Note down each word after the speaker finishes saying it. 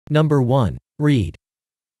Number 1. Read.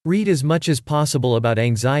 Read as much as possible about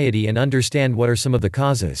anxiety and understand what are some of the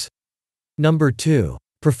causes. Number 2.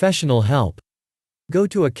 Professional help. Go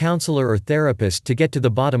to a counselor or therapist to get to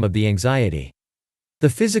the bottom of the anxiety. The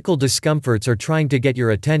physical discomforts are trying to get your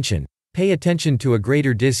attention. Pay attention to a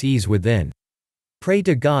greater dis-ease within. Pray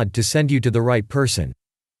to God to send you to the right person.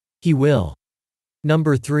 He will.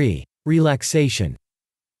 Number 3. Relaxation.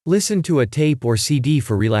 Listen to a tape or CD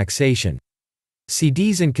for relaxation.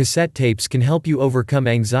 CDs and cassette tapes can help you overcome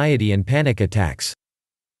anxiety and panic attacks.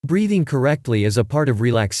 Breathing correctly is a part of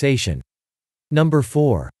relaxation. Number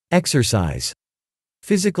 4. Exercise.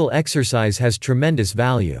 Physical exercise has tremendous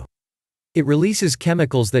value. It releases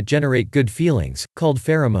chemicals that generate good feelings, called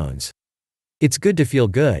pheromones. It's good to feel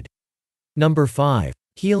good. Number 5.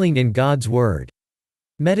 Healing in God's Word.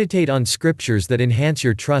 Meditate on scriptures that enhance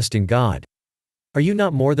your trust in God. Are you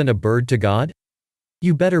not more than a bird to God?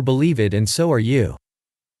 You better believe it, and so are you.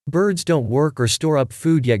 Birds don't work or store up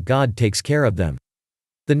food, yet God takes care of them.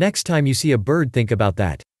 The next time you see a bird, think about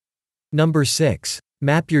that. Number 6.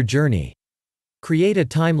 Map your journey. Create a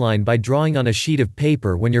timeline by drawing on a sheet of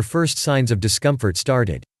paper when your first signs of discomfort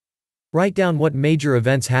started. Write down what major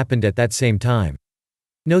events happened at that same time.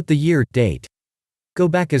 Note the year, date. Go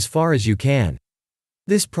back as far as you can.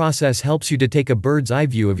 This process helps you to take a bird's eye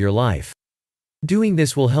view of your life. Doing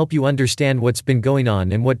this will help you understand what's been going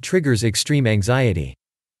on and what triggers extreme anxiety.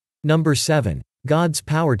 Number 7. God's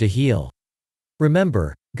power to heal.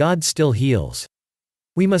 Remember, God still heals.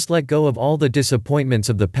 We must let go of all the disappointments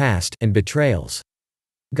of the past and betrayals.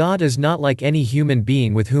 God is not like any human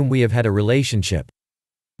being with whom we have had a relationship.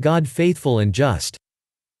 God faithful and just.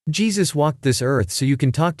 Jesus walked this earth so you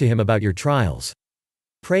can talk to him about your trials.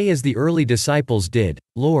 Pray as the early disciples did,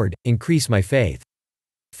 Lord, increase my faith.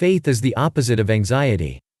 Faith is the opposite of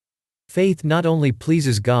anxiety. Faith not only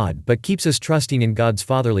pleases God but keeps us trusting in God's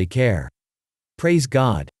fatherly care. Praise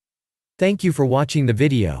God. Thank you for watching the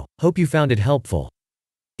video, hope you found it helpful.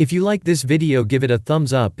 If you like this video, give it a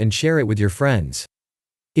thumbs up and share it with your friends.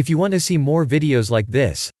 If you want to see more videos like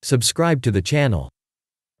this, subscribe to the channel.